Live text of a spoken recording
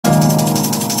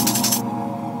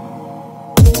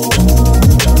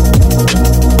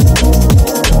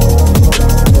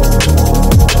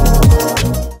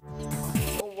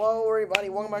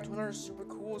welcome back to another super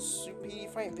cool soupy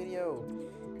fight video.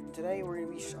 Today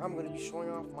I'm gonna be showing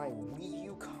off my Wii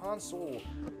U console,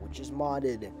 which is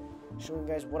modded, showing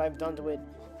you guys what I've done to it.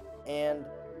 And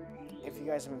if you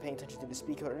guys have been paying attention to the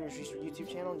Speedcode Industries YouTube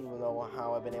channel, you will know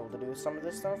how I've been able to do some of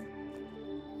this stuff.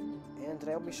 And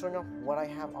today I'll be showing off what I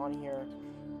have on here,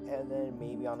 and then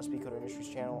maybe on the Speedcode Industries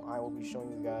channel I will be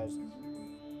showing you guys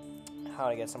how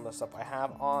to get some of the stuff I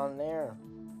have on there.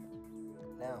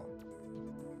 Now,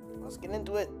 let's get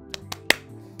into it.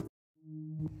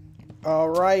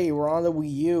 Alright, we're on the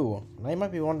Wii U. Now you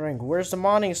might be wondering, where's the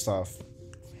modding stuff?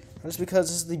 That's because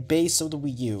this is the base of the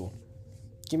Wii U.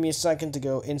 Give me a second to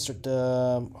go insert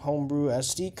the Homebrew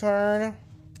SD card.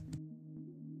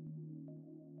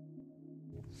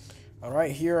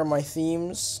 Alright, here are my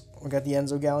themes. We got the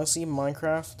Enzo Galaxy,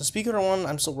 Minecraft. The speaker one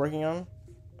I'm still working on.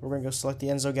 We're gonna go select the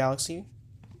Enzo Galaxy.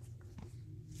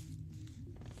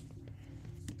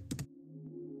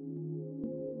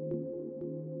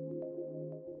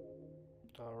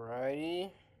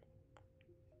 Alrighty.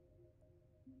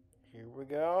 Here we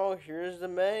go. Here's the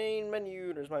main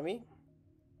menu. There's my me.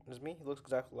 There's me. He looks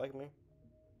exactly like me.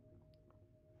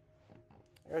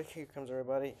 Alright, here comes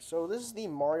everybody. So this is the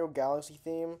Mario Galaxy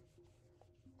theme.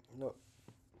 No.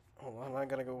 Hold on, I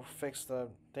gotta go fix the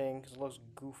thing because it looks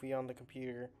goofy on the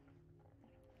computer.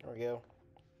 There we go.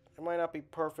 It might not be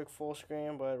perfect full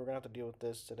screen, but we're gonna have to deal with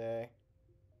this today.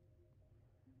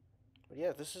 But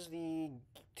yeah, this is the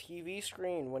TV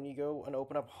screen when you go and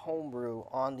open up Homebrew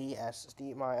on the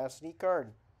my SD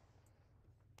card.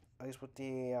 At least with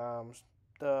the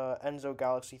Enzo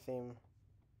Galaxy theme.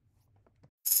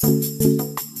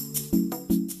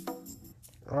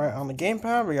 Alright, on the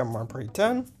gamepad we got Mario Party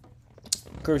 10.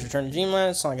 Kirby's Return to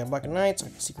Dreamland, Sonic and Black and Knight,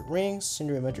 Sonic Secret Rings,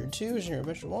 Cinder Adventure 2, Cinder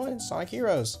Adventure 1, and Sonic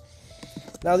Heroes.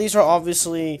 Now these are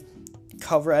obviously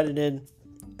cover edited,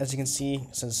 as you can see,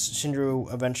 since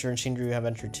Shinru Adventure and Shinru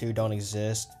Adventure 2 don't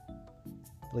exist.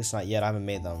 At least not yet, I haven't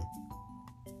made them.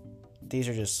 These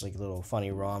are just like little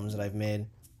funny ROMs that I've made.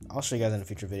 I'll show you guys in a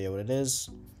future video what it is.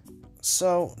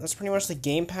 So, that's pretty much the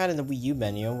gamepad and the Wii U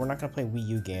menu. We're not going to play a Wii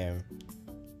U game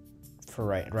for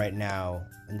right now.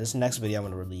 In this next video I'm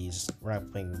going to release, we're not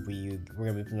playing Wii U.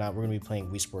 We're going to be playing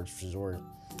Wii Sports Resort.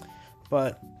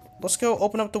 But let's go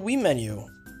open up the Wii menu.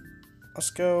 Let's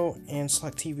go and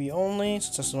select TV only,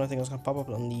 since that's the only thing that's going to pop up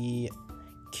on the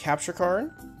capture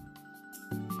card.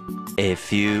 A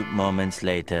few moments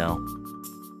later.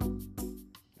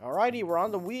 Alrighty, we're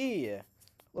on the Wii.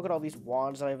 Look at all these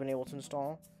WADs that I've been able to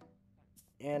install.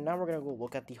 And now we're going to go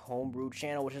look at the Homebrew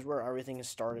channel, which is where everything is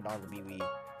started on the vWii.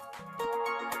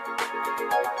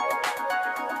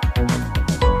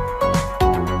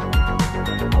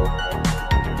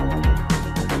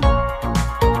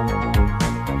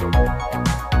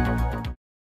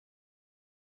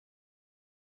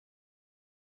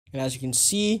 And as you can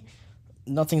see,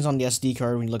 nothing's on the SD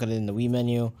card when you look at it in the Wii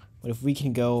menu. But if we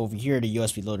can go over here to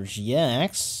USB Loader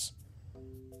GX,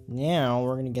 now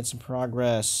we're going to get some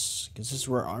progress, because this is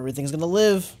where everything's going to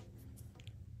live.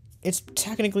 It's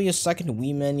technically a second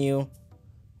Wii menu,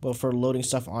 but for loading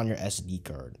stuff on your SD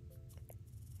card.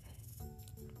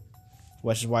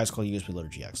 Which is why it's called USB Loader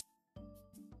GX.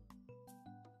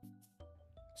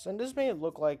 So this may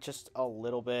look like just a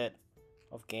little bit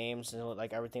of games, and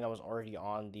like everything that was already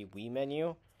on the Wii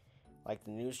menu, like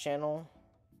the news channel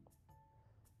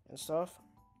and stuff.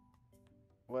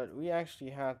 But we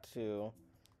actually had to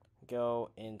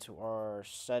go into our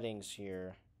settings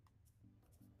here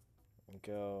and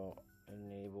go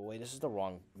enable. Wait, this is the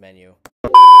wrong menu.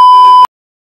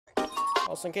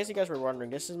 Also, in case you guys were wondering,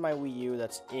 this is my Wii U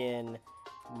that's in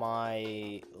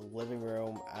my living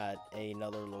room at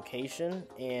another location,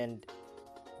 and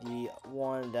the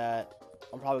one that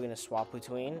I'm probably going to swap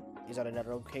between is at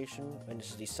another location, and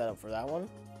this is the setup for that one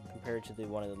compared to the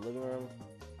one in the living room.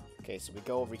 Okay, so we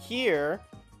go over here,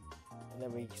 and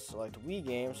then we select Wii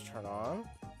games, turn on.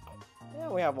 Yeah,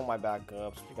 we have all my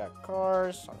backups. We got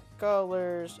Cars, Sonic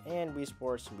Colors, and Wii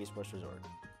Sports and Wii Sports Resort.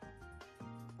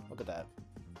 Look at that.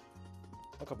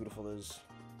 Look how beautiful it is.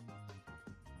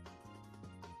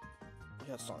 We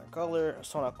got Sonic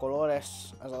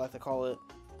Colores, as I like to call it.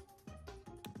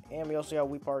 And we also got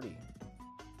Wii Party.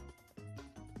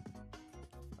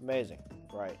 Amazing,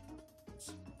 right?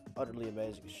 It's utterly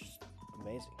amazing. It's just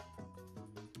amazing.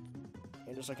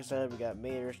 And just like I said, we got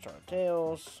Mater's,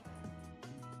 Tails.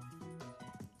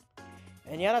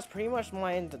 And yeah, that's pretty much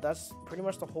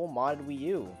the whole modded Wii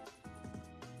U.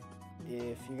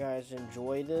 If you guys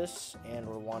enjoy this and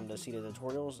or wanted to see the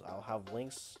tutorials, I'll have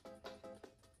links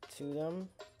to them.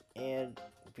 And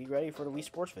be ready for the Wii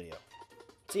Sports video.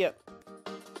 See ya!